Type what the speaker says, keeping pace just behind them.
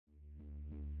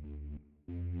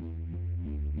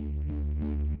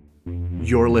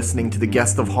You're listening to The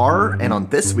Guest of Horror, and on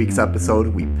this week's episode,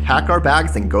 we pack our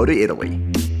bags and go to Italy.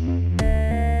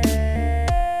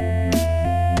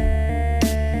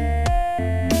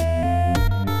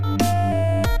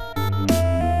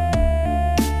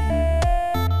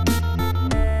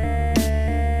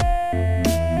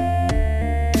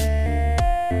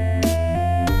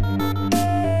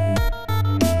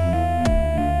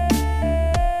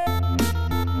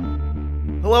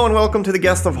 Hello and welcome to The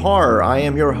Guest of Horror. I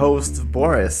am your host,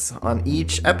 Boris. On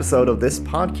each episode of this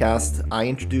podcast, I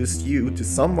introduce you to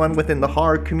someone within the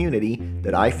horror community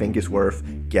that I think is worth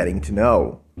getting to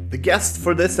know. The guest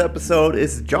for this episode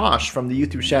is Josh from the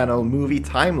YouTube channel Movie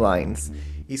Timelines.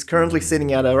 He's currently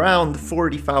sitting at around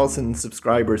 40,000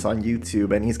 subscribers on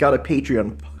YouTube, and he's got a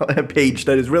Patreon page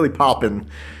that is really popping.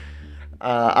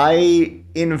 I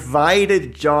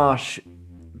invited Josh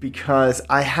because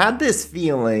I had this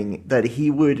feeling that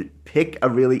he would pick a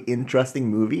really interesting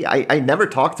movie. I never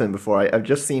talked to him before. I've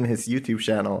just seen his YouTube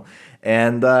channel.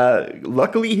 And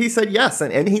luckily he said yes,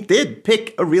 and he did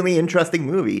pick a really interesting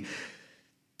movie.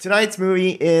 Tonight's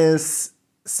movie is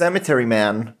Cemetery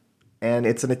Man, and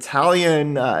it's an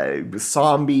Italian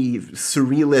zombie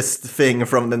surrealist thing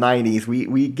from the 90s.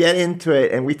 We get into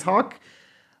it, and we talk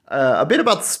a bit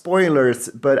about spoilers,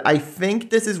 but I think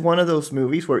this is one of those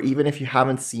movies where even if you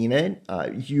haven't seen it,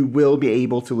 you will be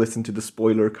able to listen to the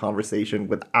spoiler conversation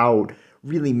without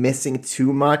really missing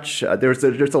too much. There's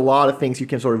a lot of things you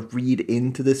can sort of read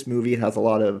into this movie. It has a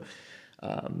lot of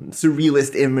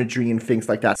surrealist imagery and things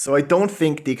like that. So I don't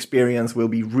think the experience will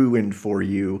be ruined for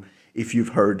you if you've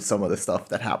heard some of the stuff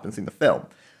that happens in the film.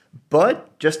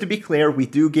 But just to be clear, we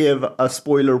do give a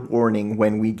spoiler warning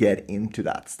when we get into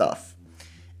that stuff.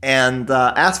 And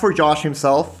as for Josh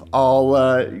himself, I'll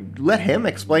let him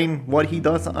explain what he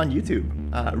does on YouTube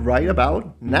right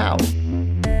about now.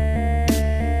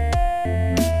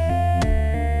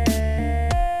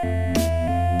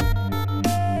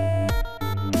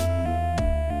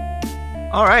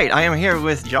 All right, I am here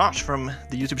with Josh from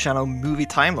the YouTube channel Movie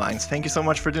Timelines. Thank you so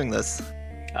much for doing this.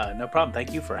 No problem.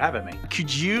 Thank you for having me.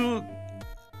 Could you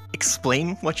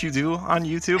explain what you do on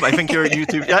YouTube? I think your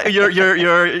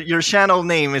YouTube, your channel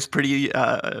name is pretty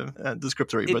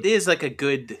descriptory. It is like a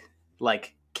good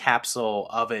capsule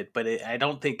of it, but I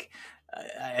don't think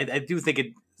I do think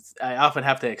it. I often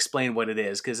have to explain what it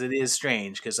is because it is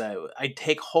strange. Because I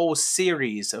take whole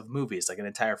series of movies, like an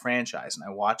entire franchise, and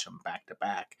I watch them back to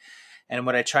back. And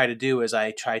what I try to do is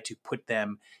I try to put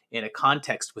them in a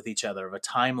context with each other of a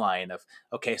timeline of,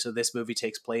 okay, so this movie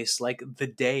takes place like the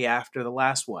day after the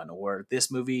last one, or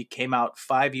this movie came out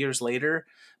 5 years later,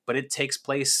 but it takes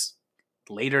place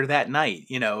later that night,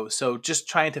 so just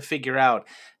trying to figure out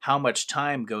how much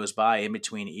time goes by in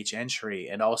between each entry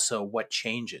and also what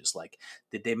changes. Like,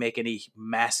 did they make any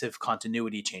massive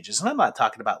continuity changes? And I'm not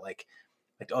talking about like,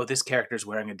 oh, this character's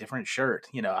wearing a different shirt.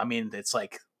 It's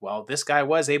like, well, this guy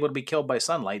was able to be killed by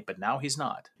sunlight, but now he's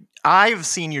not. I've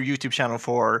seen your YouTube channel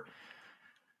for,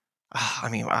 I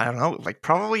don't know, like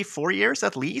probably 4 years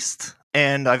at least.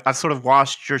 And I've sort of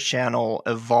watched your channel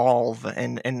evolve,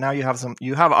 and now you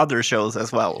have other shows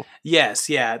as well. Yes,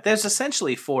 yeah. There's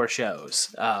essentially 4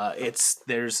 shows.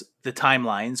 There's the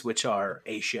Timelines, which are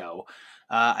a show.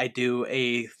 I do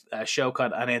a show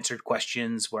called Unanswered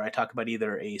Questions, where I talk about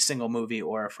either a single movie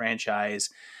or a franchise,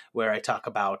 where I talk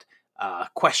about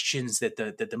questions that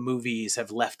the movies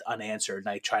have left unanswered, and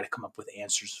I try to come up with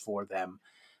answers for them.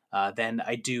 Then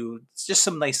I do just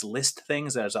some nice list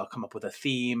things, as I'll come up with a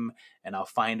theme, and I'll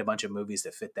find a bunch of movies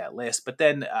that fit that list. But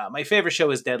then my favorite show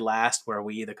is Dead Last, where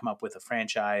we either come up with a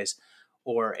franchise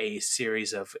or a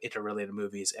series of interrelated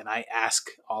movies, and I ask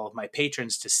all of my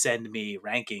patrons to send me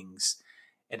rankings,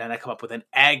 and then I come up with an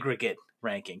aggregate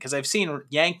ranking. Because I've seen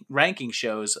ranking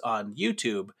shows on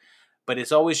YouTube, but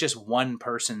it's always just one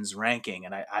person's ranking.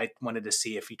 And I wanted to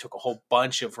see if you took a whole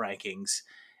bunch of rankings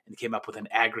and came up with an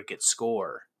aggregate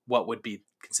score, what would be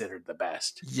considered the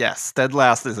best. Yes, Dead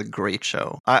Last is a great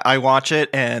show. I watch it,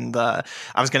 and I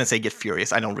was going to say get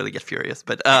furious. I don't really get furious,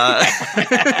 but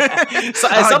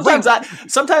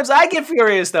sometimes I get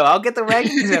furious though. I'll get the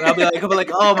rankings and I'll be like,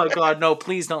 oh my god, no,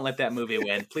 please don't let that movie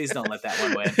win. Please don't let that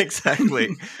one win. Exactly.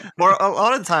 Or a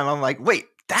lot of the time I'm like, wait,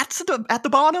 that's at the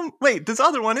bottom? Wait, this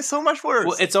other one is so much worse.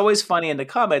 Well, it's always funny in the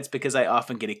comments because I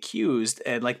often get accused,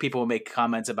 and like people will make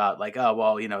comments about like, oh,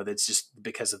 well, that's just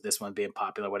because of this one being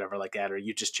popular, whatever like that, or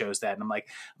you just chose that. And I'm like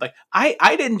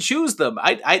I didn't choose them.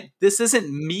 This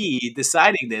isn't me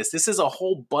deciding this. This is a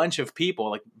whole bunch of people.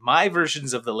 Like, my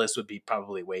versions of the list would be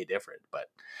probably way different, but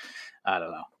I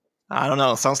don't know. I don't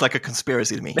know. Sounds like a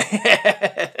conspiracy to me.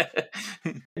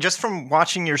 just from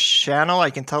watching your channel, I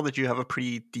can tell that you have a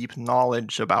pretty deep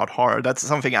knowledge about horror. That's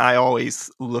something I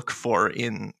always look for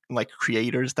in like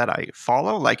creators that I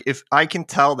follow. Like if I can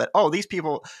tell that, oh, these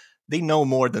people, they know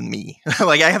more than me.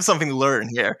 Like I have something to learn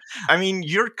here. I mean,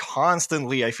 you're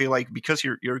constantly, I feel like, because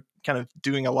you're kind of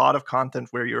doing a lot of content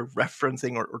where you're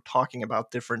referencing or talking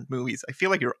about different movies. I feel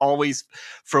like you're always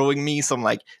throwing me some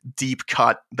like deep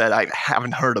cut that I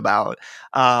haven't heard about.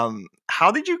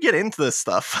 How did you get into this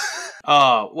stuff?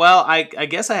 Oh, well, I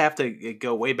guess I have to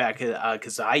go way back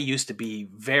because I used to be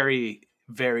very,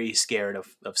 very scared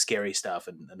of scary stuff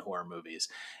and horror movies.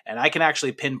 And I can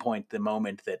actually pinpoint the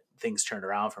moment that things turned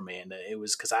around for me. And it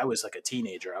was because I was like a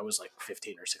teenager. I was like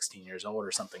 15 or 16 years old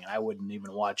or something. And I wouldn't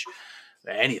even watch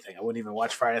anything. I wouldn't even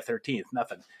watch Friday the 13th,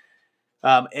 nothing.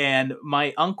 And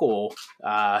my uncle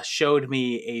showed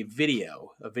me a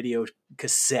video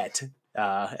cassette,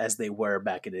 as they were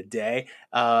back in the day.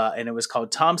 And it was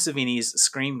called Tom Savini's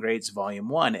Scream Greats Volume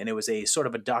 1. And it was a sort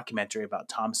of a documentary about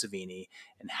Tom Savini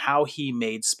and how he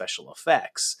made special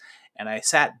effects. And I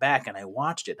sat back and I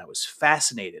watched it and I was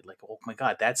fascinated. Like, oh my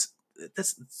God, this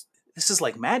is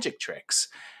like magic tricks.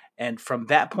 And from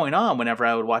that point on, whenever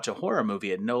I would watch a horror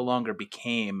movie, it no longer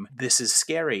became, this is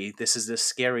scary. This is this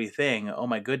scary thing. Oh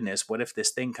my goodness, what if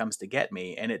this thing comes to get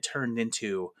me? And it turned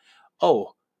into,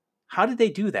 oh, how did they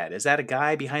do that? Is that a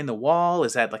guy behind the wall?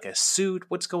 Is that like a suit?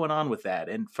 What's going on with that?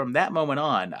 And from that moment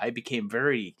on, I became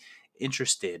very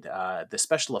interested. The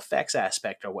special effects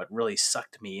aspect are what really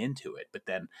sucked me into it. But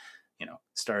then,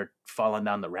 started falling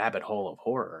down the rabbit hole of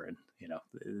horror and,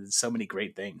 so many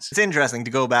great things. It's interesting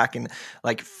to go back and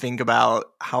like think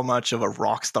about how much of a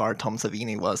rock star Tom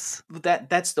Savini was.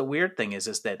 That's the weird thing is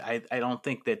that I don't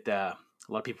think that a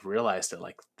lot of people realize that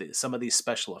like some of these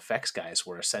special effects guys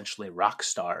were essentially rock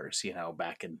stars,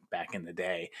 back in the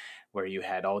day, where you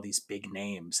had all these big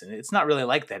names, and it's not really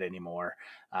like that anymore.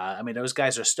 I mean, those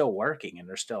guys are still working and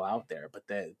they're still out there, but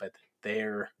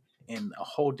they're in a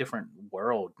whole different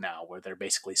world now where they're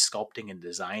basically sculpting and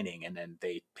designing, and then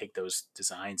they take those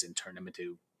designs and turn them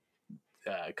into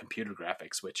computer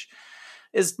graphics, which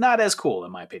is not as cool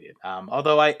in my opinion.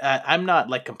 Although I'm not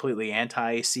like completely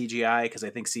anti CGI because I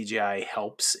think CGI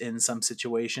helps in some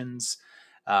situations.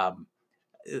 Um,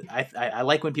 I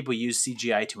like when people use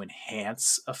CGI to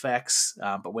enhance effects,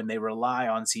 but when they rely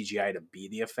on CGI to be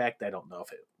the effect, I don't know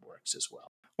if it works as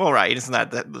well. Well, right. Isn't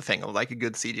that the thing of like a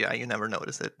good CGI? You never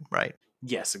notice it, right?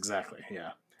 Yes, exactly.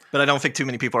 Yeah. But I don't think too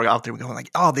many people are out there going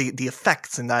like, oh, the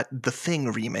effects in that The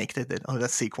Thing remake they did. Oh, that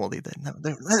sequel they did. No,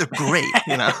 they're great,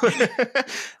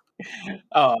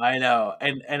 Oh, I know,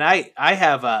 and I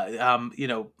have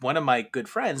one of my good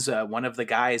friends, one of the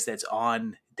guys that's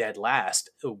on Dead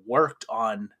Last, worked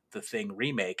on the Thing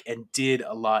remake and did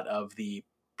a lot of the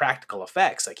practical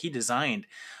effects. Like he designed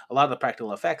a lot of the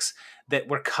practical effects that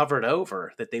were covered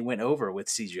over, that they went over with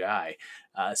CGI.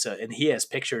 And he has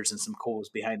pictures and some cool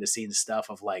behind the scenes stuff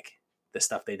of like the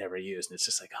stuff they never used, and it's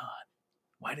just like, oh,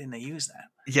 why didn't they use that?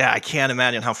 Yeah, I can't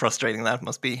imagine how frustrating that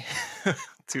must be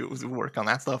to work on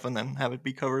that stuff and then have it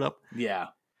be covered up. Yeah.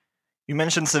 You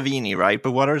mentioned Savini, right?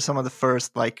 But what are some of the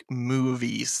first like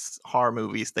movies, horror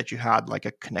movies that you had like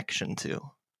a connection to?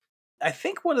 I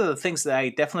think one of the things that I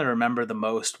definitely remember the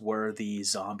most were the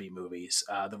zombie movies,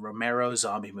 the Romero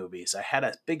zombie movies. I had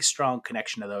a big, strong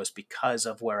connection to those because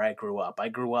of where I grew up. I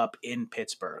grew up in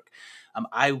Pittsburgh.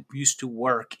 I used to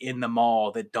work in the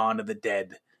mall that Dawn of the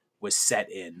Dead was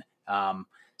set in.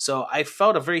 So I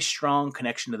felt a very strong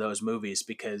connection to those movies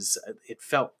because it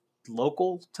felt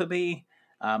local to me,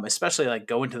 especially like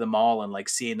going to the mall and like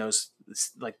seeing those,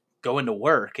 like going to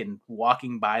work and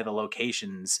walking by the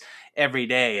locations every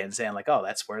day and saying like, oh,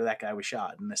 that's where that guy was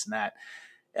shot and this and that.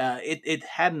 It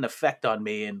had an effect on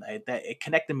me, and it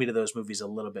connected me to those movies a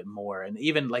little bit more. And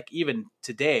even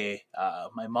today,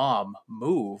 my mom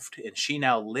moved, and she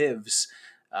now lives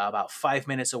about 5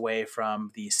 minutes away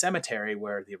from the cemetery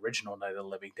where the original Night of the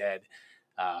Living Dead,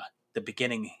 the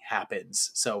beginning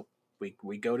happens. So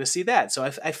we go to see that. So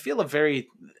I feel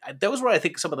those were, I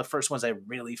think, some of the first ones I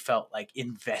really felt like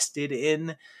invested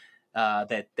in,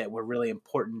 that were really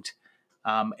important.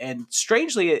 And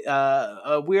strangely,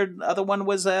 a weird other one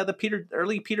was the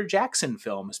early Peter Jackson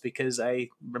films, because I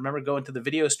remember going to the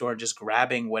video store and just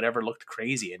grabbing whatever looked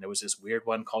crazy. And there was this weird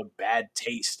one called Bad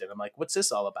Taste. And I'm like, what's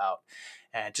this all about?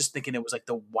 And just thinking it was like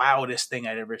the wildest thing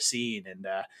I'd ever seen.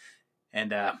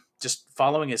 And just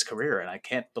following his career. And I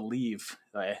can't believe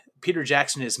Peter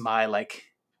Jackson is my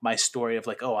story of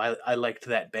like, oh, I liked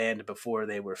that band before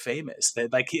they were famous.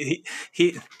 That like he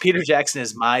Peter Jackson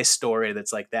is my story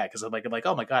that's like that, because I'm like,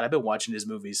 oh my God, I've been watching his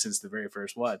movies since the very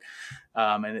first one.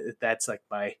 And that's like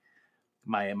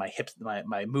my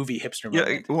movie hipster Yeah,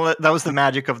 moment. well, that was the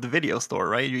magic of the video store,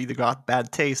 right? You either got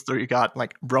Bad Taste or you got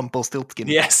like Rumpelstiltskin.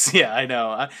 Yes, yeah, I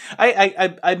know.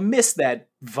 I miss that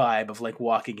vibe of like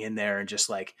walking in there and just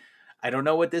like, I don't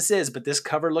know what this is, but this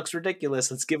cover looks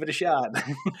ridiculous. Let's give it a shot.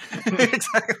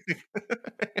 Exactly.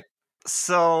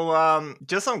 So,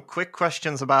 just some quick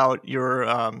questions about your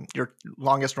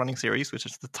longest running series, which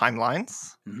is the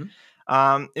Timelines.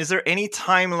 Mhm. Is there any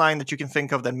timeline that you can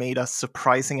think of that made a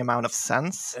surprising amount of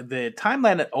sense? The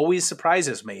timeline that always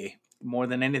surprises me more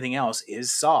than anything else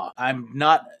is Saw. I'm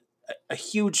not a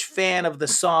huge fan of the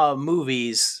Saw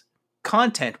movies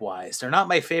content wise. They're not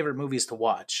my favorite movies to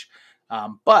watch.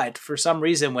 But for some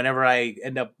reason, whenever I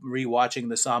end up rewatching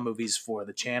the Saw movies for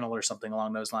the channel or something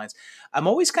along those lines, I'm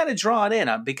always kind of drawn in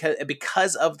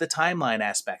because of the timeline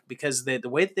aspect. Because the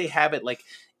way that they have it, like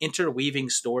interweaving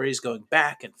stories going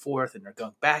back and forth, and they're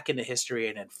going back into history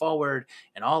and then forward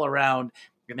and all around.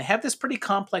 And they have this pretty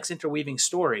complex interweaving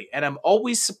story, and I'm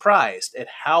always surprised at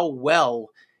how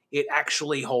well it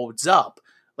actually holds up.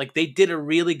 Like they did a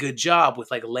really good job with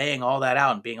like laying all that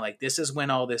out and being like, this is when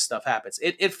all this stuff happens.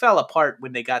 It fell apart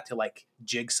when they got to like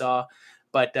Jigsaw,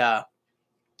 but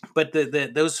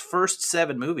those first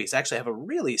 7 movies actually have a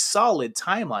really solid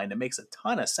timeline that makes a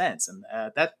ton of sense, and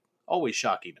that's always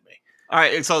shocking to me. All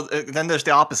right, so then there's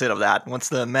the opposite of that. What's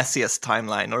the messiest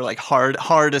timeline, or like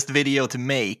hardest video to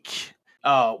make?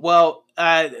 Oh well,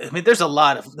 I mean, there's a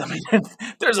lot of. I mean,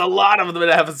 there's a lot of them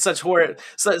that have such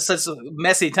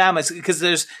messy timelines because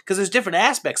there's different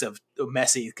aspects of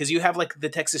messy. Because you have like the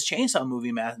Texas Chainsaw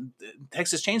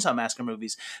Massacre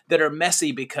movies that are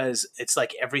messy because it's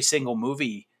like every single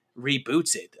movie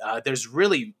reboots it. There's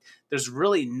really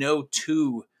no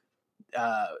two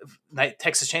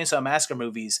Texas Chainsaw Massacre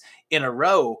movies in a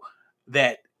row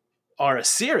that are a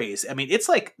series. I mean, it's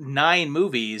like 9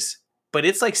 movies, but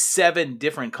it's like 7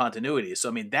 different continuities. So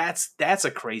I mean, that's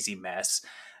a crazy mess.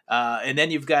 And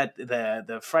then you've got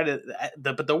the Friday,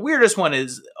 but the weirdest one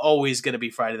is always going to be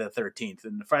Friday the 13th,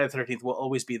 and Friday the 13th will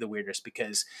always be the weirdest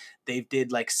because they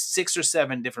did like 6 or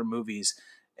 7 different movies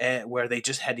where they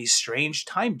just had these strange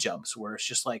time jumps where it's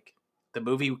just like the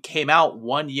movie came out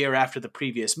 1 year after the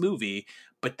previous movie,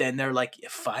 but then they're like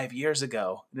 5 years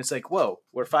ago, and it's like, whoa,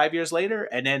 we're 5 years later.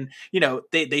 And then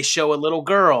they show a little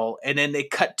girl, and then they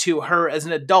cut to her as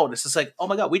an adult. It's just like, oh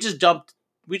my god, we just jumped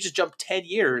 10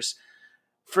 years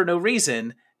for no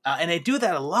reason. And they do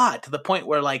that a lot, to the point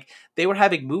where like they were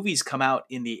having movies come out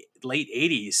in the late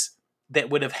 80s that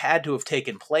would have had to have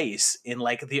taken place in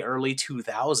like the early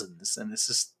 2000s, and it's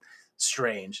just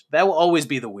strange. That will always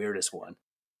be the weirdest one.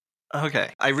 Okay,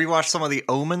 I rewatched some of the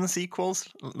Omen sequels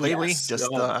lately. Yes. Just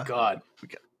oh god.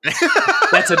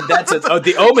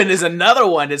 The Omen is another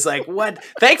one. It's like, what?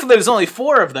 Thankfully, there's only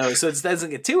 4 of those, so it doesn't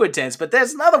get too intense. But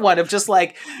there's another one of just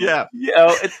like, yeah,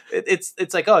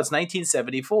 it's like, oh, it's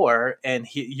 1974, and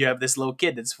you have this little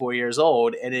kid that's 4 years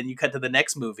old, and then you cut to the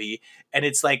next movie, and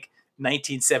it's like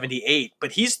 1978,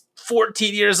 but he's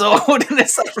 14 years old, and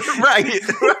it's like right.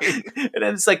 And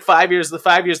then it's like 5 years.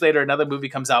 5 years later, another movie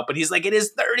comes out, but he's like in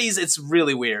his 30s. It's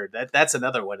really weird. That's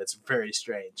another one. It's very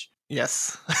strange.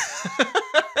 Yes.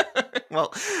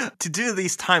 Well, to do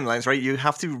these timelines, right, you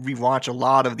have to rewatch a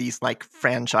lot of these like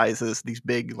franchises, these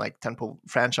big like tentpole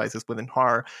franchises within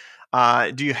horror.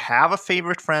 Do you have a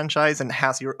favorite franchise, and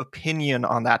has your opinion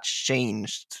on that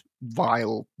changed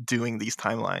while doing these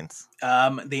timelines?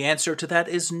 The answer to that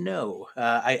is no.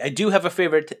 I do have a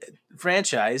favorite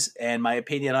franchise, and my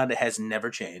opinion on it has never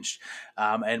changed.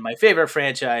 And my favorite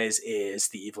franchise is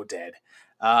The Evil Dead.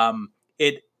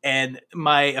 And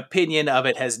my opinion of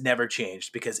it has never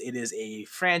changed because it is a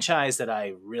franchise that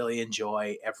I really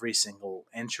enjoy every single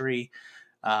entry.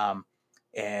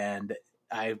 And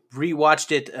I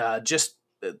rewatched it just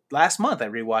last month. I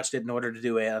rewatched it in order to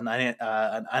do an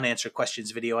unanswered questions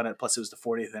video on it. Plus, it was the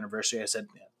 40th anniversary. I said,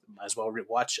 might as well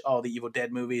rewatch all the Evil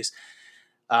Dead movies.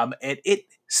 And it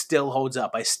still holds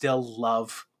up. I still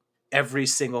love every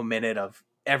single minute of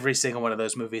every single one of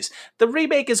those movies. The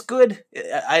remake is good.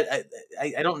 I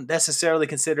don't necessarily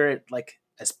consider it like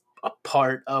as a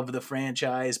part of the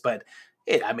franchise, but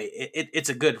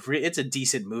it's a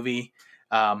decent movie.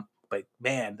 But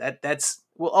man, that's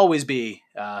will always be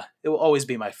it will always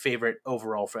be my favorite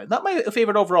overall not my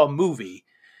favorite overall movie,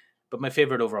 but my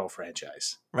favorite overall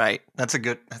franchise. Right. That's a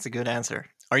good answer.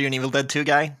 Are you an Evil Dead 2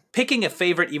 guy? Picking a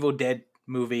favorite Evil Dead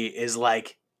movie is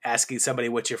like asking somebody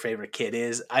what your favorite kid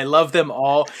is. I love them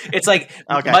all. It's like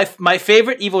okay. my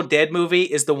favorite Evil Dead movie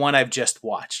is the one I've just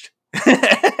watched.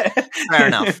 Fair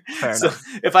enough. So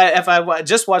if I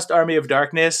just watched Army of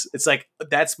Darkness, it's like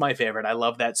that's my favorite. I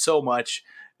love that so much.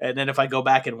 And then if I go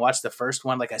back and watch the first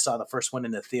one, like I saw the first one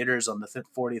in the theaters on the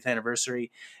 40th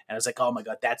anniversary, and I was like, oh my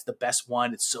God, that's the best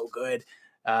one. It's so good.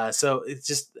 So it's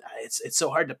just, it's so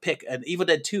hard to pick. And Evil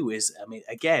Dead 2 is, I mean,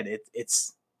 again,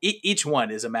 each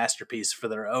one is a masterpiece for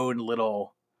their own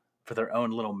little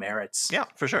merits. Yeah,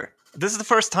 for sure. This is the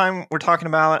first time we're talking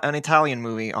about an Italian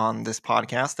movie on this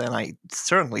podcast, and I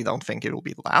certainly don't think it will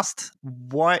be the last.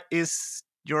 What is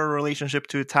your relationship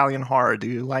to Italian horror? Do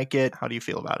you like it? How do you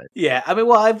feel about it? Yeah, I mean,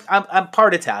 well, I'm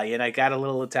part Italian. I got a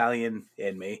little Italian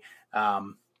in me,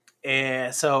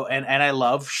 and so and I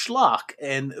love schlock.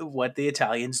 And what the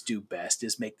Italians do best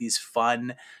is make these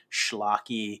fun,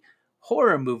 schlocky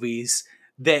horror movies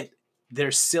that they're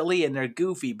silly and they're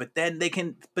goofy, but then they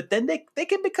can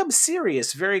become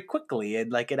serious very quickly,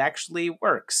 and like it actually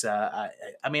works. I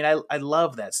mean, I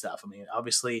love that stuff. I mean,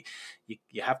 obviously,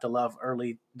 you have to love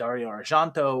early Dario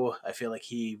Argento. I feel like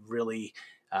he really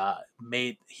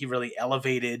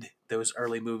elevated those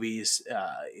early movies,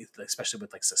 especially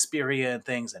with like Suspiria and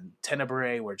things, and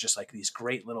Tenebrae, were just like these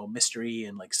great little mystery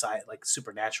and like like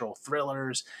supernatural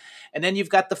thrillers. And then you've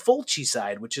got the Fulci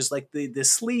side, which is like the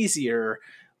sleazier,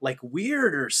 like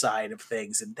weirder side of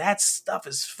things, and that stuff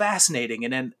is fascinating.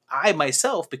 And then I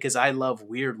myself, because I love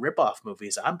weird ripoff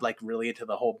movies, I'm like really into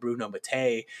the whole Bruno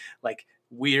Mattei, like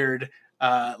weird,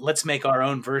 let's make our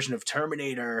own version of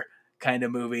Terminator kind of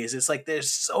movies. It's like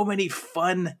there's so many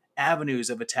fun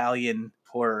avenues of Italian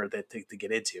horror that to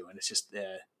get into, and it's just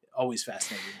always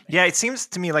fascinating to me. Yeah, it seems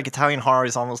to me like Italian horror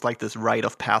is almost like this rite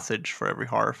of passage for every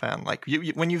horror fan. Like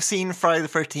when you've seen Friday the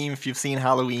 13th, you've seen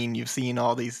Halloween, you've seen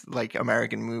all these like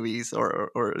American movies or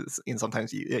in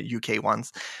sometimes UK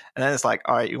ones, and then it's like,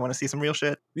 all right, you want to see some real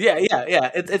shit? Yeah.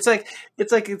 It's like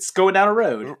it's going down a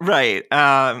road, right?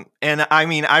 And I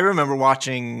mean, I remember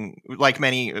watching, like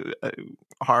many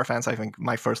horror fans, I think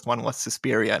my first one was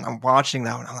Suspiria, and I'm watching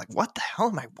that one. I'm like, what the hell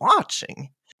am I watching?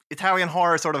 Italian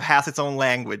horror sort of has its own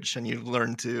language, and you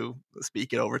learn to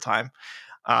speak it over time.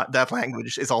 That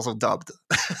language is also dubbed.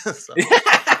 So.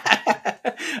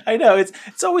 I know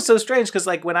it's always so strange because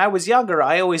like when I was younger,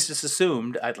 I always just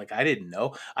assumed I didn't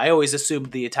know. I always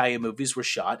assumed the Italian movies were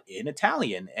shot in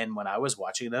Italian, and when I was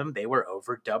watching them, they were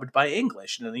overdubbed by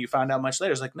English. And then you found out much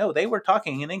later, it's like no, they were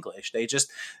talking in English. They just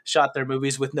shot their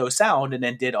movies with no sound and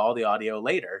then did all the audio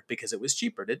later because it was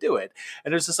cheaper to do it.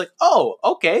 And it was just like, oh,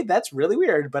 okay, that's really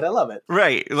weird, but I love it.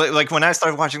 Right, like when I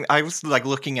started watching, I was like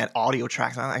looking at audio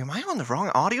tracks. I'm like, am I on the wrong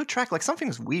audio track? Like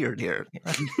something's weird here.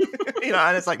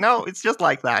 And it's like, no, it's just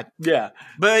like that. Yeah.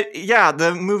 But yeah,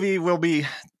 the movie we'll be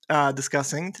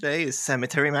discussing today is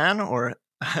Cemetery Man, or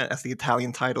as the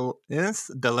Italian title is,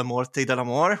 Della Morte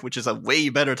dell'Amore, which is a way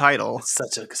better title.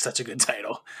 It's such a good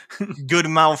title. Good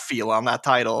mouthfeel on that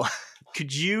title.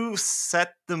 Could you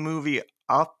set the movie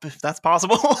up, if that's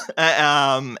possible,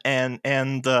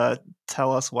 and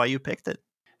tell us why you picked it?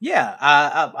 Yeah,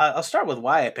 I'll start with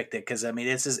why I picked it, because I mean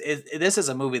this is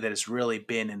a movie that has really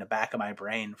been in the back of my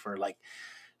brain for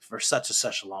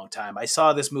such a long time. I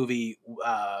saw this movie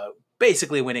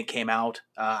basically when it came out.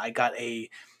 I got I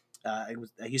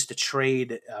used to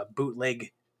trade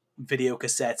bootleg video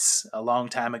cassettes a long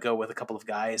time ago with a couple of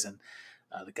guys, and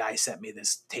the guy sent me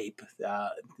this tape.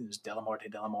 It was Della Morte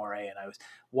dell'Amore, and I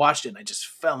watched it, and I just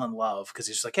fell in love because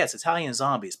it's like, yeah, it's Italian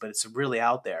zombies, but it's really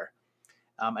out there.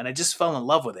 And I just fell in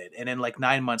love with it. And then like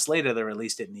 9 months later, they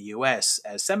released it in the US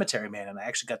as Cemetery Man. And I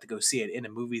actually got to go see it in a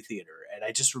movie theater. And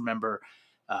I just remember,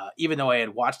 even though I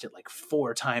had watched it like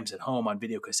 4 times at home on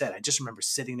video cassette, I just remember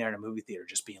sitting there in a movie theater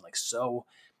just being like so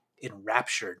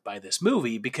enraptured by this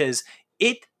movie because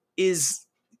it's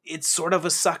sort of a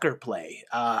sucker play.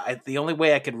 The only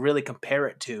way I could really compare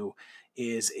it to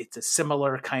is it's a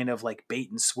similar kind of like bait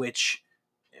and switch,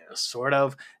 sort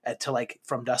of, to like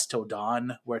From Dusk Till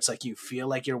Dawn, where it's like you feel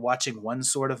like you're watching one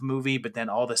sort of movie, but then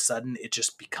all of a sudden it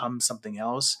just becomes something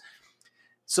else.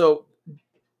 So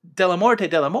Della Morte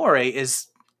dell'Amore is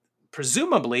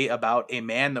presumably about a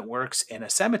man that works in a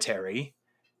cemetery,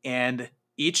 and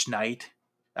each night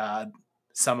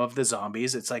some of the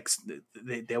zombies, it's like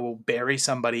they will bury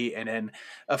somebody, and then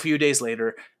a few days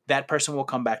later that person will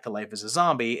come back to life as a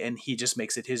zombie, and he just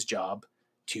makes it his job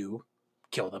to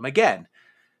kill them again.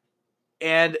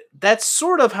 And that's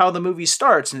sort of how the movie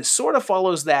starts, and it sort of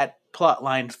follows that plot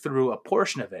line through a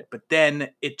portion of it. But then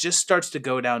it just starts to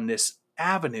go down this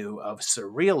avenue of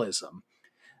surrealism,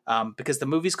 because the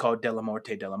movie's called Della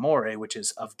Morte dell'Amore, which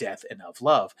is of death and of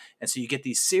love. And so you get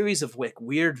these series of like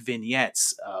weird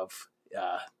vignettes of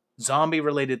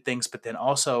zombie-related things, but then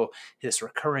also this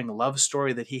recurring love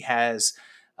story that he has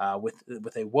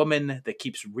with a woman that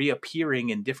keeps reappearing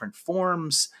in different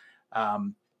forms.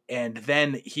 and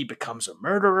then he becomes a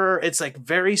murderer. It's like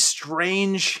very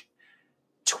strange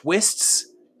twists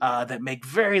that make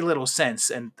very little sense,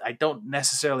 and I don't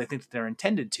necessarily think that they're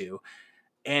intended to.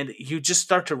 And you just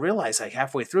start to realize, like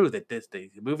halfway through, that the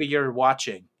movie you're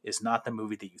watching is not the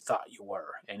movie that you thought you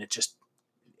were, and it's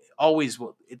always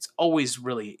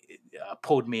really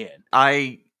pulled me in.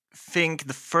 I think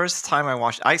the first time I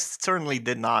watched, I certainly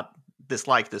did not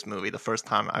dislike this movie the first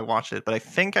time I watched it, but I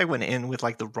think I went in with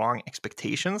like the wrong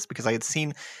expectations because I had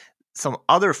seen some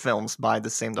other films by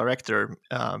the same director,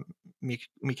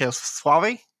 Michael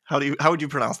Suave. How would you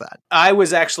pronounce that? I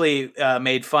was actually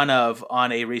made fun of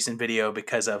on a recent video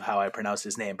because of how I pronounced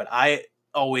his name, but I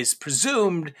always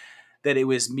presumed that it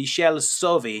was Michel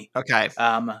Sauvé. Okay.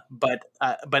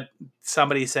 But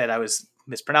somebody said I was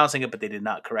mispronouncing it, but they did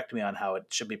not correct me on how it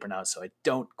should be pronounced, so I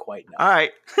don't quite know. All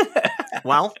right.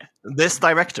 Well, this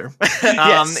director,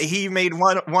 Yes. he made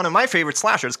one of my favorite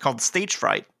slashers called Stage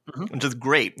Fright, which is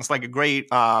great. It's like a great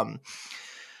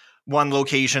one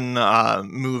location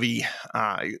movie,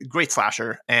 great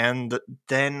slasher. And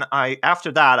then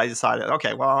after that I decided,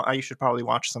 okay, well, I should probably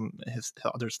watch some of his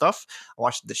other stuff. I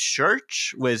watched The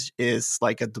Church, which is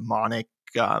like a demonic,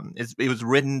 it was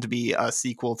written to be a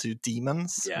sequel to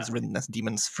Demons. Yeah. It was written as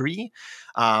Demons 3,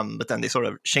 but then they sort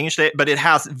of changed it, but it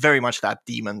has very much that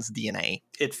Demons DNA.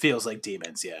 It feels like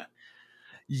Demons, yeah.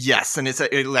 Yes, and it's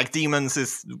like Demons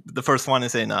is the first one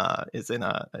is in a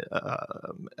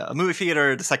movie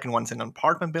theater. The second one's in an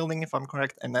apartment building, if I'm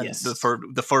correct, and then Yes. the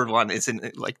third one is in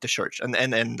like the church, and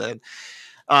they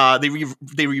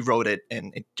rewrote it,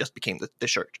 and it just became the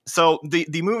church. So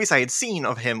the movies I had seen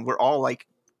of him were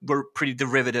pretty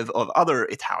derivative of other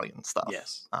Italian stuff.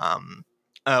 Yes.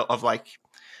 Of like,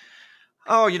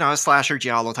 oh, a slasher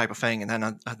giallo type of thing, and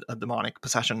then a demonic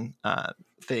possession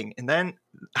thing. And then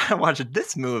I watched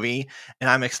this movie, and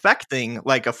I'm expecting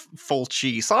like a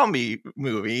Fulci zombie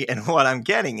movie, and what I'm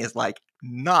getting is like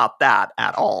not that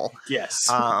at all. Yes.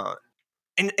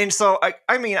 And so I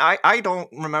don't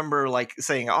remember like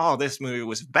saying, oh, this movie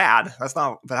was bad. That's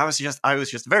not. But I was just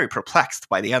very perplexed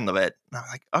by the end of it. And I was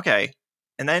like, okay.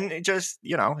 And then it just,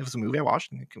 it was a movie I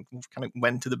watched, and it kind of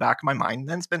went to the back of my mind. And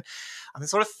then I've been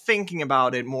sort of thinking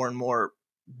about it more and more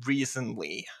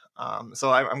recently.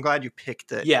 So I'm glad you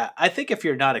picked it. Yeah, I think if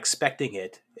you're not expecting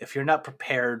it, if you're not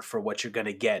prepared for what you're going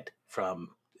to get from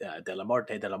Della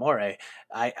Morte dell'Amore,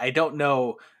 I don't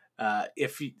know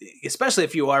especially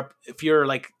if you're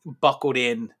like buckled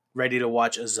in, ready to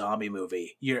watch a zombie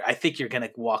movie. I think you're going to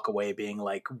walk away being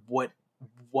like,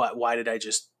 why did I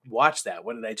just watch that?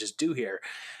 What did I just do here?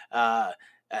 I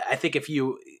think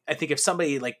if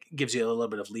somebody like gives you a little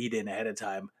bit of lead in ahead of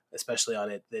time, especially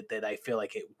on it, that I feel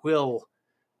like it will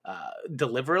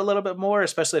deliver a little bit more,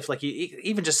 especially if like you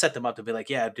even just set them up to be like,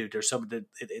 yeah, dude, there's going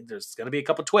to be a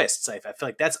couple twists. I feel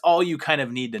like that's all you kind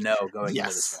of need to know going into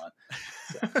this one.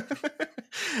 So.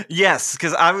 Yes,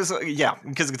 because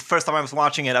because the first time I was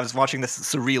watching it, I was watching this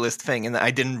surrealist thing, and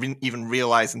I didn't even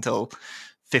realize until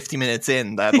 50 minutes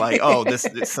in that like, oh, this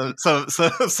so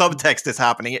subtext is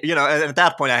happening, and at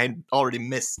that point I had already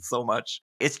missed so much.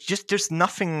 It's just there's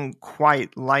nothing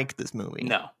quite like this movie.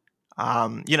 No.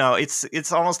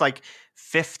 It's almost like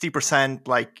 50%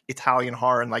 like Italian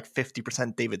horror and like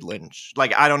 50% David Lynch.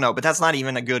 Like, I don't know, but that's not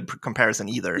even a good comparison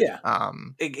either. Yeah.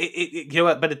 You know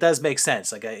what? But it does make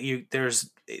sense. Like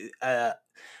I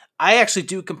actually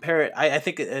do compare it. I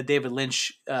think a David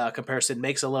Lynch comparison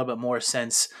makes a little bit more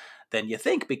sense than you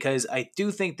think, because I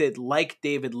do think that, like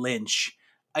David Lynch,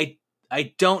 I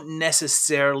don't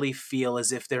necessarily feel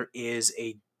as if there is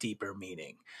a deeper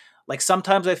meaning. Like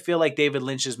sometimes I feel like David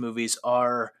Lynch's movies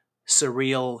are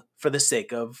surreal for the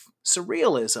sake of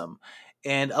surrealism.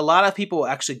 And a lot of people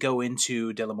actually go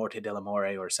into Della Morte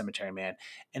dell'Amore or Cemetery Man,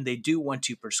 and they do want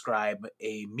to prescribe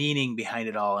a meaning behind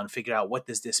it all and figure out, what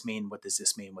does this mean? What does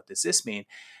this mean? What does this mean?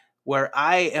 Where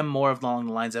I am more along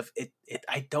the lines of it,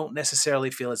 I don't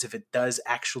necessarily feel as if it does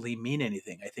actually mean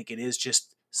anything. I think it is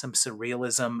just some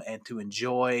surrealism and to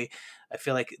enjoy. I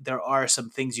feel like there are some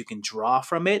things you can draw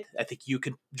from it. I think you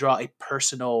can draw a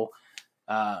personal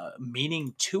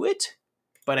meaning to it,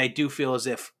 but I do feel as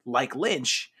if, like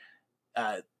Lynch,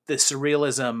 the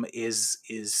surrealism is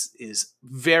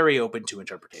very open to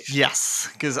interpretation. Yes,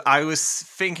 because I was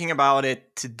thinking about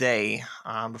it today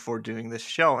before doing this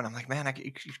show, and I'm like, man,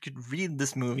 you could read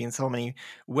this movie in so many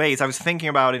ways. I was thinking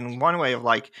about it in one way of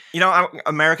like,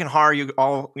 American horror.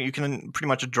 You can pretty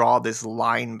much draw this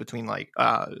line between like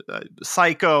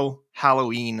Psycho,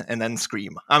 Halloween, and then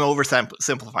Scream. I'm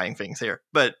oversimplifying things here,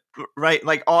 but right,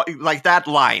 like all like that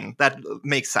line that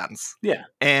makes sense. Yeah,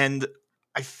 and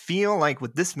I feel like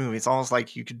with this movie, it's almost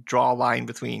like you could draw a line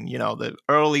between, the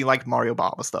early like Mario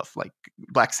Bava stuff, like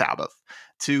Black Sabbath,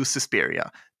 to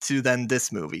Suspiria, to then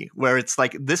this movie, where it's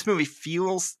like this movie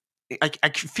feels, I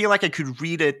feel like I could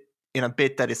read it in a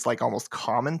bit that it's like almost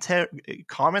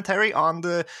commentary on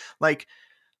the like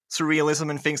surrealism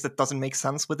and things that doesn't make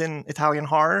sense within Italian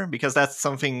horror, because that's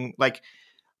something like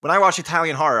when I watch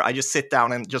Italian horror, I just sit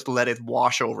down and just let it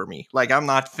wash over me. Like I'm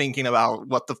not thinking about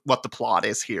what the plot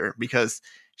is here, because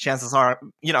chances are,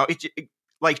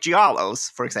 like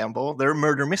Giallos, for example, there are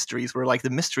murder mysteries where like the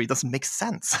mystery doesn't make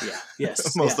sense. Yeah.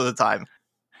 Yes. most of the time.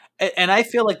 And I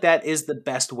feel like that is the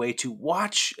best way to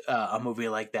watch a movie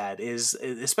like that, is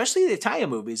especially the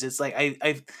Italian movies. It's like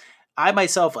I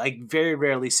myself, like, very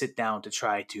rarely sit down to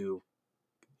try to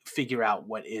figure out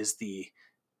what is the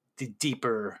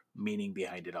deeper meaning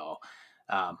behind it all.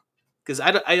 Because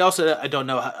I don't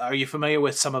know. Are you familiar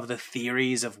with some of the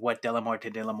theories of what Della Morte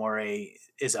dell'Amore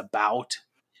is about?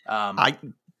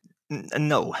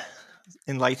 No.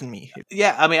 Enlighten me.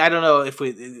 Yeah, I mean, I don't know if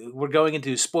we're going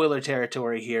into spoiler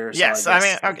territory here. So yes, I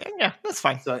mean, okay, yeah, that's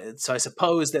fine. So I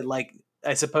suppose that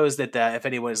if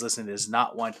anyone is listening does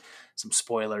not want some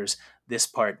spoilers, this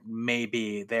part may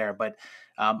be there. But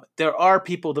there are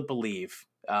people that believe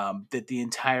that the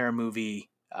entire movie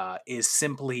is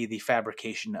simply the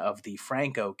fabrication of the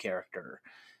Franco character,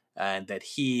 and that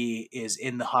he is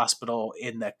in the hospital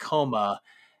in the coma,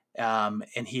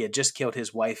 and he had just killed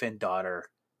his wife and daughter,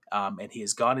 and he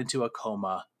has gone into a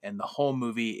coma, and the whole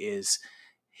movie is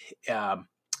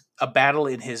a battle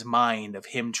in his mind of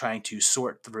him trying to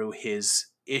sort through his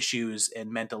issues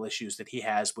and mental issues that he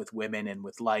has with women and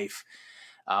with life,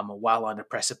 while on the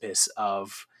precipice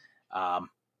of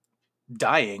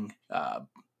dying,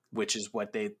 which is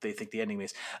what they think the ending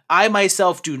is. I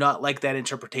myself do not like that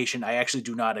interpretation. I actually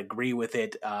do not agree with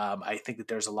it. I think that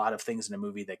there's a lot of things in the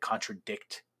movie that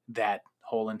contradict that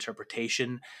whole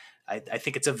interpretation. I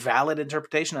think it's a valid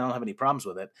interpretation. I don't have any problems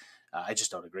with it. I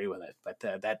just don't agree with it. But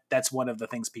that's one of the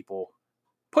things people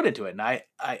put into it. And I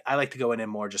like to go in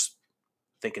and more just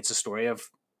think it's a story of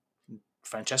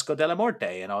Francesco Della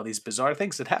Morte and all these bizarre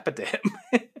things that happened to him.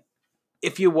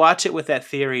 If you watch it with that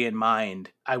theory in mind,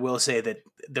 I will say that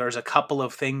there's a couple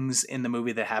of things in the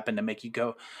movie that happen to make you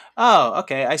go, oh,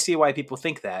 okay, I see why people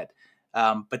think that.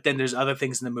 But then there's other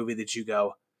things in the movie that you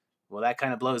go, well, that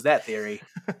kind of blows that theory.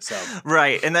 So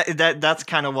right, and that's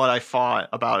kind of what I thought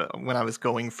about when I was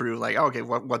going through, like, okay,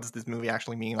 what does this movie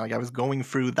actually mean? Like, I was going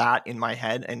through that in my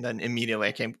head, and then immediately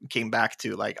I came back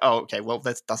to like, oh, okay, well,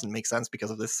 that doesn't make sense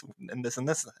because of this and this and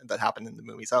this that happened in the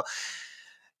movie. So,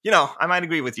 I might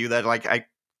agree with you that like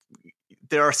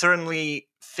there are certainly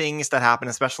things that happen,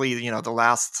 especially the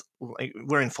last. Like,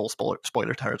 we're in full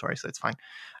spoiler territory, so it's fine.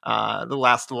 The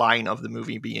last line of the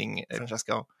movie being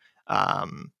Francesco.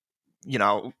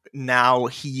 Now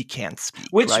he can't speak,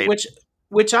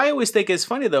 which I always think is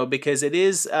funny, though, because it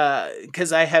is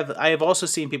because I have also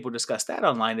seen people discuss that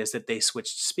online, is that they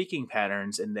switched speaking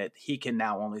patterns and that he can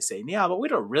now only say "yeah," but we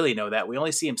don't really know that. We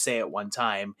only see him say it one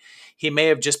time. He may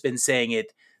have just been saying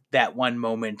it that one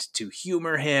moment to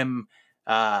humor him.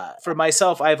 For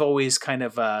myself, I've always kind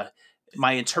of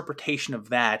my interpretation of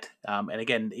that, and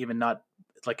again, even not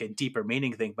like a deeper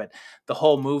meaning thing, but the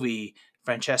whole movie,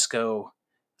 Francesco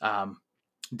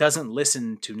doesn't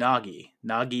listen to Nagi.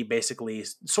 Nagi basically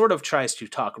sort of tries to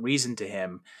talk reason to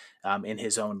him in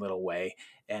his own little way,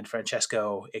 and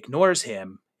Francesco ignores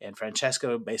him. And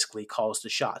Francesco basically calls the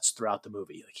shots throughout the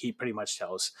movie. Like, he pretty much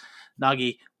tells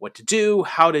Nagi what to do,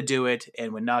 how to do it,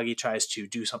 and when Nagi tries to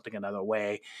do something another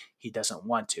way, he doesn't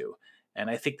want to.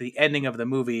 And I think the ending of the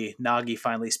movie, Nagi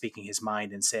finally speaking his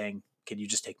mind and saying, "Can you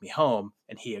just take me home?"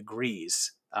 And he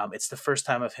agrees. It's the first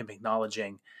time of him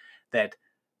acknowledging that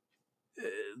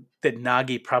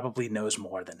Nagi probably knows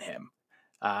more than him,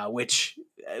 which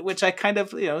I kind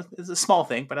of, is a small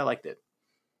thing, but I liked it.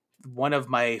 One of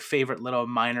my favorite little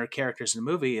minor characters in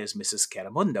the movie is Mrs.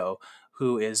 Caramundo,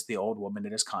 who is the old woman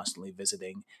that is constantly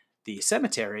visiting the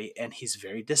cemetery, and he's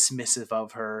very dismissive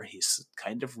of her. He's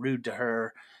kind of rude to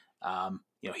her.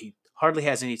 He hardly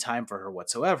has any time for her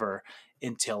whatsoever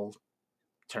until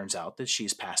turns out that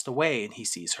she's passed away, and he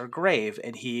sees her grave,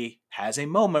 and he has a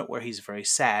moment where he's very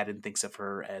sad and thinks of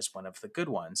her as one of the good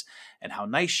ones and how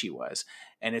nice she was.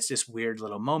 And it's this weird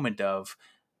little moment of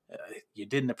you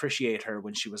didn't appreciate her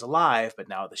when she was alive, but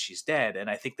now that she's dead. And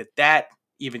I think that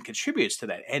even contributes to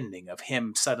that ending of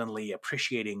him suddenly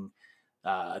appreciating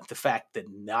the fact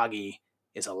that Nagi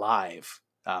is alive,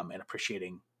 and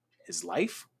appreciating his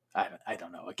life. I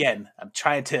don't know. Again, I'm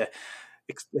trying to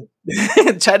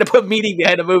trying to put meaning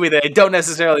behind a movie that I don't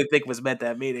necessarily think was meant to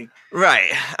have meaning.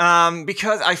 Right.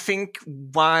 Because I think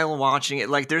while watching it,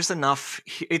 like there's enough.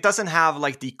 It doesn't have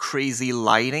like the crazy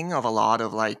lighting of a lot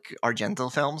of like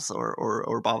Argento films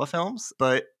or Bava films,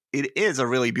 but it is a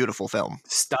really beautiful film.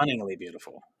 Stunningly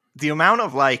beautiful. The amount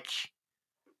of like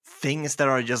things that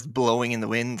are just blowing in the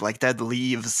wind, like dead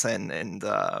leaves and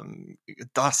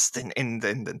dust and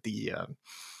they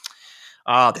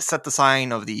set the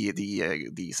sign of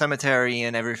the cemetery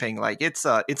and everything. Like it's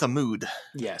a mood.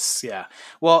 Yes, yeah.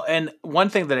 Well, and one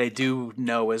thing that I do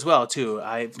know as well too,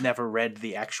 I've never read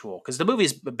the actual because the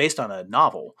movie's based on a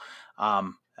novel.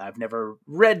 I've never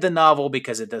read the novel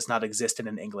because it does not exist in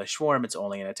an English form; it's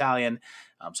only in Italian.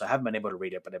 So I haven't been able to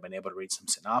read it, but I've been able to read some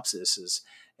synopsises.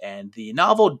 And the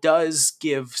novel does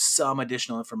give some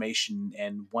additional information,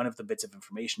 and one of the bits of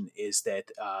information is that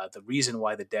the reason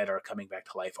why the dead are coming back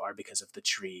to life are because of the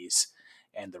trees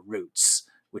and the roots,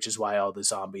 which is why all the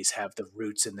zombies have the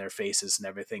roots in their faces and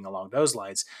everything along those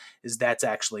lines. Is that's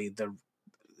actually the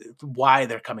why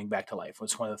they're coming back to life.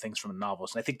 It's one of the things from the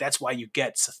novels, and I think that's why you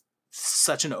get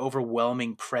such an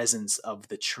overwhelming presence of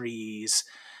the trees,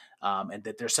 and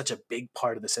that they're such a big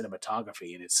part of the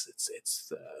cinematography, and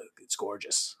it's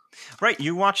gorgeous. Right,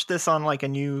 you watched this on like a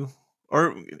new,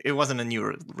 or it wasn't a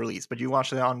new release, but you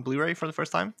watched it on Blu-ray for the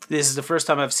first time. This is the first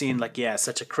time I've seen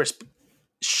such a crisp,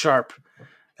 sharp.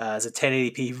 As a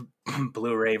 1080p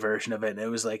Blu-ray version of it, and it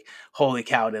was like, holy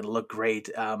cow, it looked great.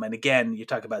 And again, you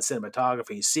talk about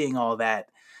cinematography, seeing all that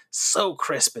so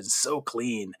crisp and so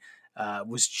clean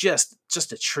was just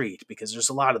a treat, because there's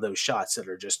a lot of those shots that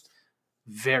are just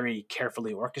very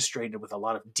carefully orchestrated with a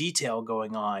lot of detail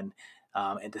going on,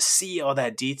 and to see all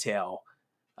that detail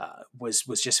was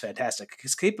just fantastic.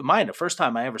 Because keep in mind, the first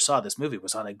time I ever saw this movie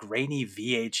was on a grainy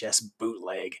VHS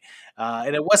bootleg,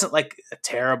 and it wasn't like a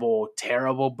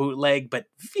terrible bootleg, but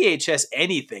VHS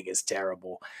anything is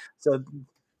terrible. So,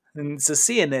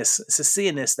 seeing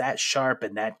this that sharp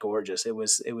and that gorgeous, it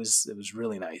was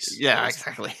really nice. Yeah, Was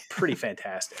exactly. pretty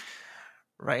fantastic.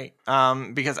 Right.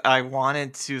 Because I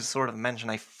wanted to sort of mention,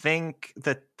 I think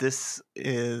that this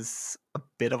is a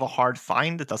bit of a hard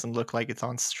find. It doesn't look like it's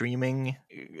on streaming.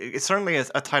 It certainly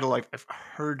is a title I've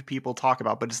heard people talk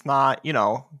about, but it's not,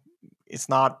 it's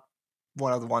not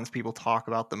one of the ones people talk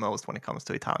about the most when it comes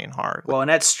to Italian horror. Well, and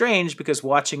that's strange, because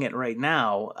watching it right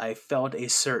now, I felt a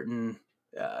certain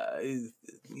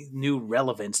new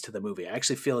relevance to the movie. I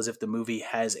actually feel as if the movie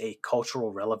has a cultural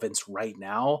relevance right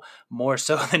now, more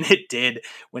so than it did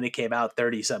when it came out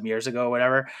 30 some years ago or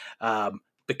whatever.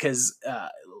 Because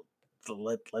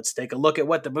let's take a look at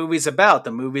what the movie's about.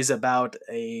 The movie's about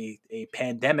a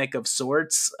pandemic of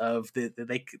sorts.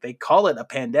 They call it a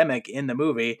pandemic in the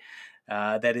movie,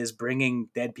 that is bringing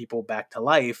dead people back to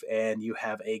life, and you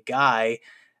have a guy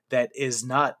that is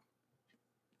not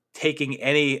taking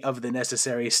any of the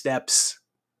necessary steps.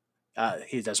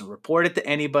 He doesn't report it to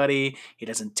anybody. He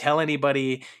doesn't tell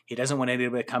anybody. He doesn't want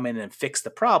anybody to come in and fix the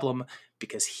problem,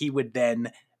 because he would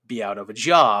then be out of a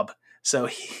job. So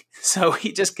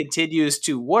he just continues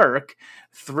to work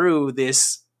through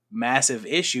this massive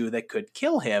issue that could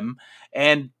kill him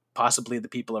and possibly the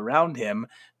people around him,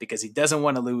 because he doesn't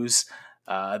want to lose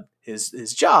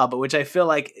his job, which I feel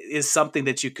like is something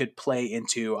that you could play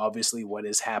into, obviously, what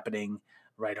is happening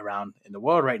right around in the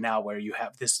world right now, where you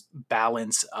have this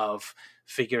balance of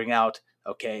figuring out,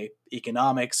 okay,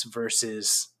 economics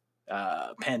versus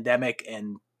pandemic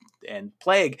and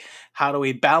plague. How do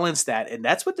we balance that? And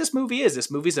that's what this movie is. This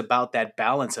movie's about that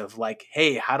balance of like,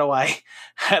 hey, how do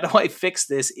I fix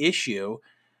this issue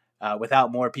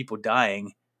without more people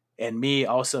dying, and me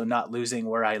also not losing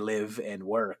where I live and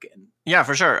work. And yeah,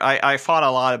 for sure. I thought a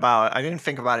lot about, I didn't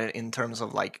think about it in terms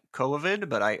of like COVID,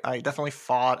 but I definitely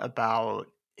thought about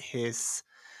his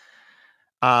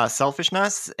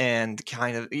selfishness and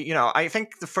kind of, I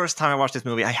think the first time I watched this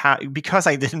movie, because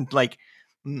I didn't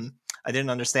I didn't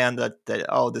understand that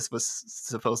this was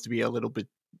supposed to be a little bit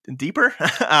deeper.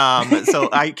 So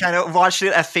I kind of watched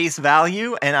it at face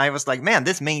value, and I was like, man,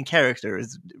 this main character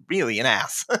is really an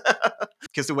ass.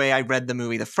 Because the way I read the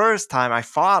movie the first time, I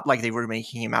thought like they were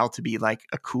making him out to be like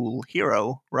a cool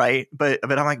hero, right? But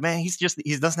I'm like, man, he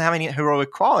doesn't have any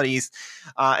heroic qualities.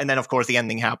 And then of course the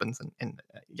ending happens, and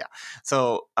yeah.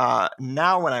 So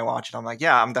now when I watch it, I'm like,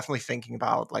 yeah, I'm definitely thinking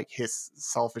about like his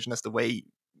selfishness, the way,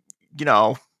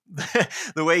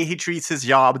 the way he treats his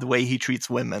job, the way he treats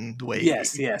women, the way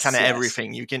kind of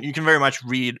everything. You can very much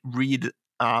read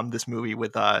this movie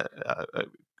with a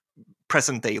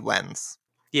present day lens.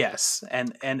 Yes,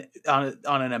 and on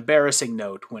an embarrassing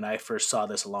note, when I first saw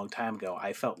this a long time ago,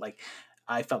 I felt like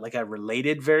I felt like I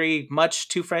related very much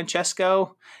to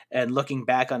Francesco. And looking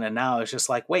back on it now, it's just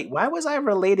like, wait, why was I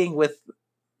relating with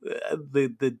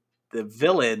the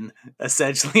villain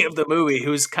essentially of the movie,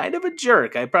 who's kind of a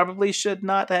jerk? I probably should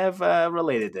not have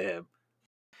related to him.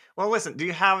 Well, listen, do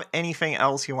you have anything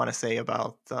else you want to say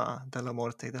about Della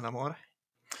Morte dell'Amore?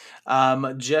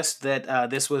 Just that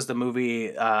this was the movie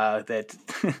that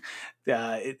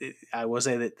I will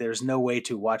say that there's no way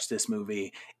to watch this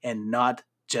movie and not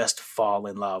just fall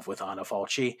in love with Anna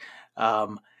Falchi.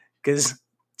 Because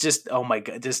just, oh my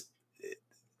God, just,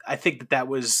 I think that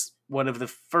was one of the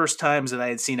first times that I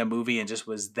had seen a movie and just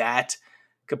was that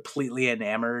completely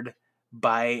enamored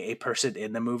by a person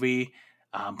in the movie.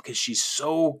 Because she's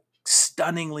so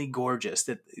stunningly gorgeous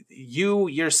that you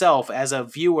yourself, as a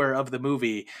viewer of the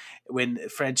movie, when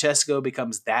Francesco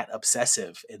becomes that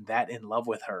obsessive and that in love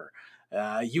with her,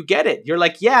 you get it. You're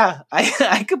like, yeah,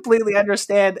 I completely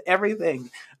understand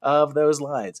everything of those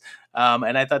lines.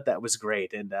 And I thought that was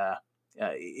great. And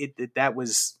that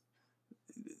was,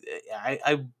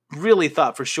 I really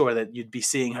thought for sure that you'd be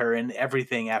seeing her in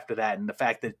everything after that. And the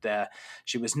fact that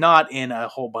she was not in a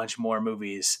whole bunch more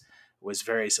movies was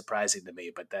very surprising to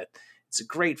me, but that it's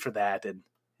great for that.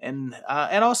 And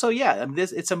also, yeah, I mean,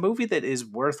 it's a movie that is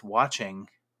worth watching,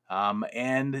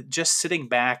 and just sitting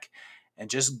back and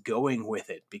just going with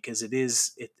it, because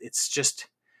it's just,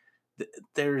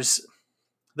 there's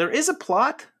there is a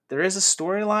plot, there is a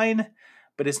storyline,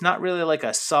 but it's not really like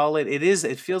a solid.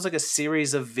 It feels like a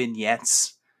series of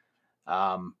vignettes,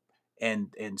 um,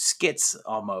 and skits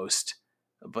almost,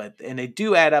 and they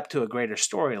do add up to a greater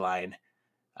storyline.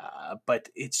 But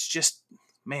it's just,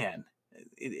 man,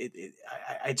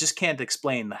 I just can't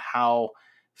explain how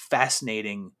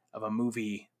fascinating of a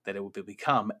movie that it will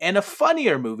become, and a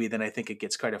funnier movie than I think it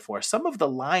gets credit for. Some of the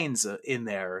lines in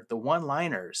there, the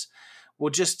one-liners,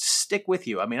 will just stick with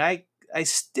you. I mean, I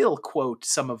still quote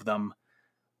some of them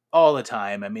all the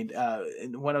time. I mean,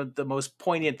 one of the most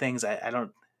poignant things, I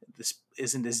don't, this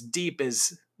isn't as deep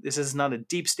as, this is not a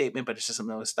deep statement, but it's just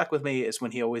something that was stuck with me, is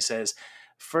when he always says,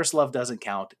 first love doesn't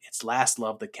count, it's last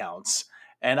love that counts.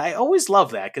 And I always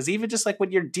love that, because even just like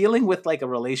when you're dealing with like a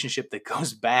relationship that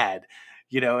goes bad,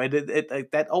 and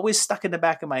that always stuck in the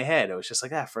back of my head. It was just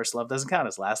like, first love doesn't count,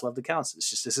 it's last love that counts. It's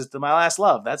just, this is my last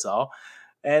love, that's all.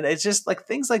 And it's just like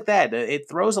things like that. It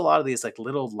throws a lot of these like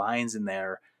little lines in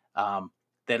there,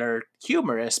 that are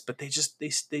humorous, but they just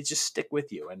stick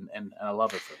with you, and I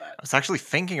love it for that. I was actually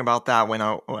thinking about that when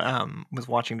I was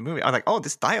watching the movie. I was like, oh,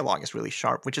 this dialogue is really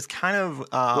sharp, which is kind of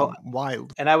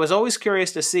wild. And I was always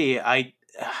curious to see.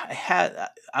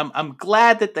 I'm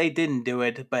glad that they didn't do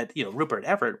it, but Rupert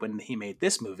Everett, when he made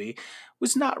this movie,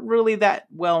 was not really that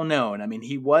well known. I mean,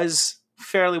 he was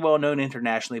fairly well known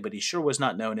internationally, but he sure was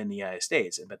not known in the United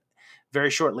States. But very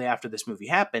shortly after this movie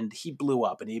happened, he blew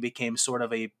up and he became sort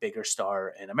of a bigger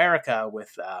star in America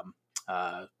with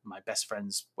My Best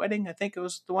Friend's Wedding, I think it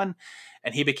was the one.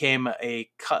 And he became a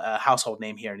household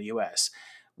name here in the U.S.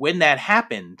 When that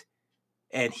happened,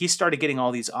 and he started getting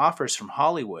all these offers from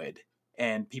Hollywood,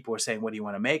 and people were saying, what do you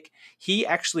want to make? He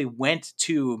actually went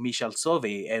to Michel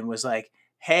Sovi and was like,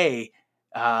 hey,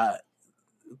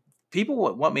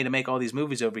 people want me to make all these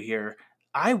movies over here.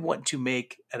 I want to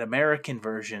make an American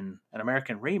version, an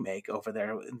American remake over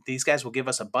there. These guys will give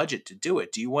us a budget to do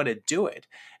it. Do you want to do it?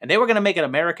 And they were going to make an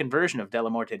American version of Della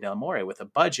Morte dell'Amore with a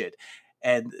budget.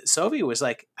 And Sovi was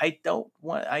like, I don't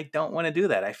want to do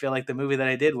that. I feel like the movie that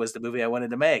I did was the movie I wanted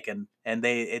to make. And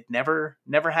it never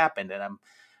happened. And I'm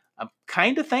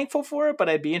kind of thankful for it, but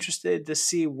I'd be interested to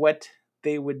see what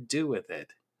they would do with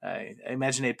it. I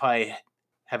imagine they'd probably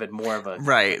have it more of a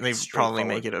they probably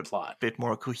make it a plot, bit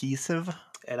more cohesive.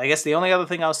 And I guess the only other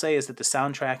thing I'll say is that the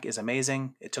soundtrack is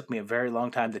amazing. It took me a very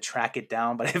long time to track it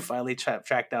down, but I finally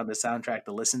tracked down the soundtrack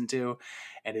to listen to,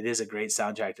 and it is a great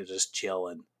soundtrack to just chill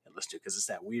and listen to, because it's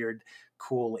that weird,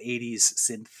 cool 80s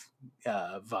synth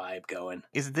vibe going.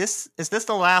 Is this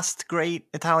the last great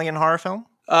Italian horror film?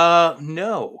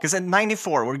 No. Because in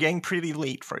 94, we're getting pretty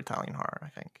late for Italian horror, I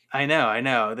think. I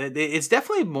know. It's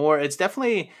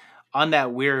definitely on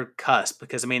that weird cusp,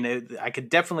 because I mean, I could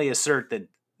definitely assert that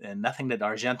nothing that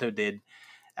Argento did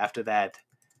after that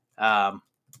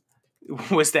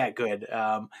was that good.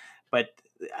 But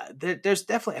there's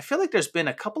definitely, I feel like there's been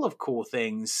a couple of cool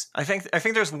things. I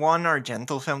think there's one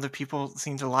Argento film that people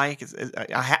seem to like.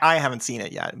 I haven't seen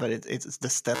it yet, but it's the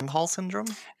Stendhal Syndrome.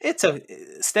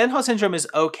 Stendhal Syndrome is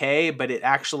okay, but it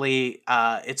actually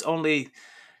it's only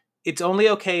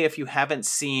okay if you haven't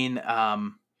seen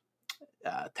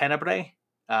Tenebrae,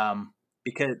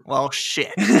 because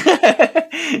shit,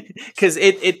 because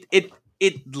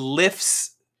it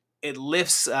lifts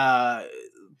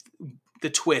the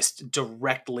twist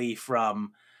directly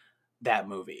from that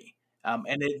movie.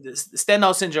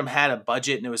 Stendhal Syndrome had a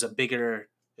budget, and it was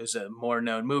a more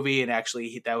known movie, and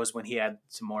actually that was when he had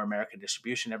some more American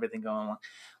distribution, everything going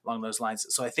along those lines.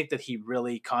 So I think that he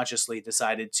really consciously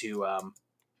decided to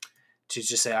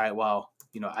just say, all right, well,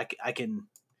 I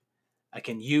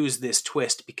can use this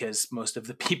twist because most of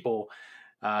the people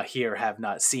here have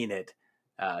not seen it.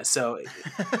 It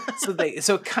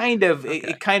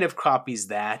kind of copies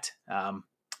that.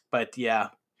 But yeah,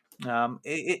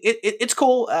 it's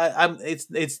cool.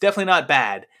 It's definitely not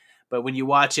bad, but when you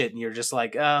watch it and you're just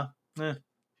like, yeah,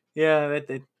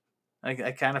 I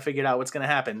kind of figured out what's going to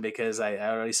happen because I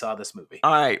already saw this movie.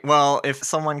 All right. Well, if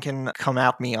someone can come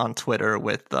at me on Twitter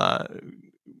with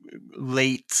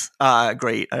late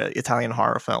great Italian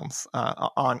horror films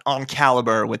on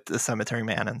caliber with The Cemetery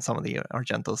Man and some of the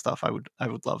Argento stuff, I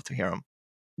would love to hear them.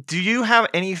 Do you have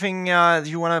anything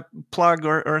you want to plug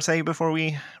or say before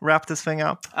we wrap this thing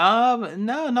up?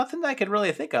 No, nothing that I could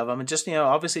really think of. I mean, just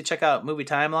obviously check out Movie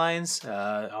Timelines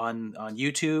on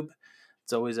YouTube.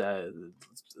 It's always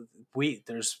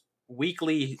there's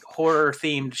weekly horror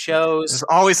themed shows. There's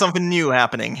always something new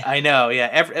happening. I know, yeah.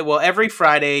 Every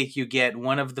Friday you get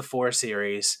one of the 4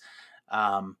 series,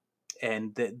 and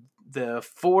the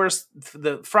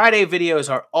Friday videos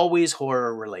are always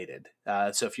horror related.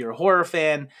 So if you're a horror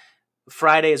fan,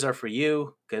 Fridays are for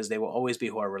you because they will always be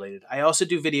horror related. I also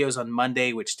do videos on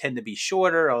Monday, which tend to be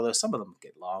shorter, although some of them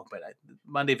get long, but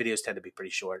Monday videos tend to be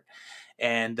pretty short.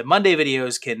 And the Monday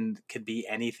videos can be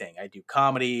anything. I do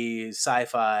comedy,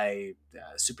 sci-fi,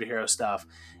 superhero stuff,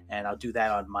 and I'll do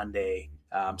that on Monday.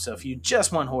 So if you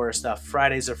just want horror stuff,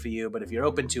 Fridays are for you. But if you're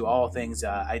open to all things,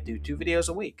 I do 2 videos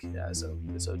a week.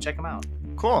 So check them out.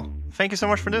 Cool. Thank you so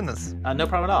much for doing this. No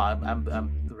problem at all.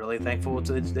 I'm really thankful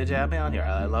to that you have me on here.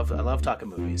 I love talking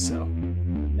movies, so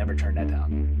never turn that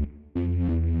down.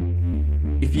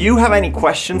 If you have any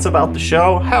questions about the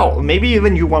show, hell, maybe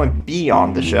even you want to be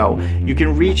on the show, you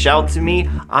can reach out to me.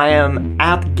 I am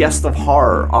at Guest of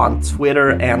Horror on Twitter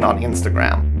and on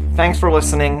Instagram. Thanks for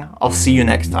listening. I'll see you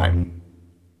next time.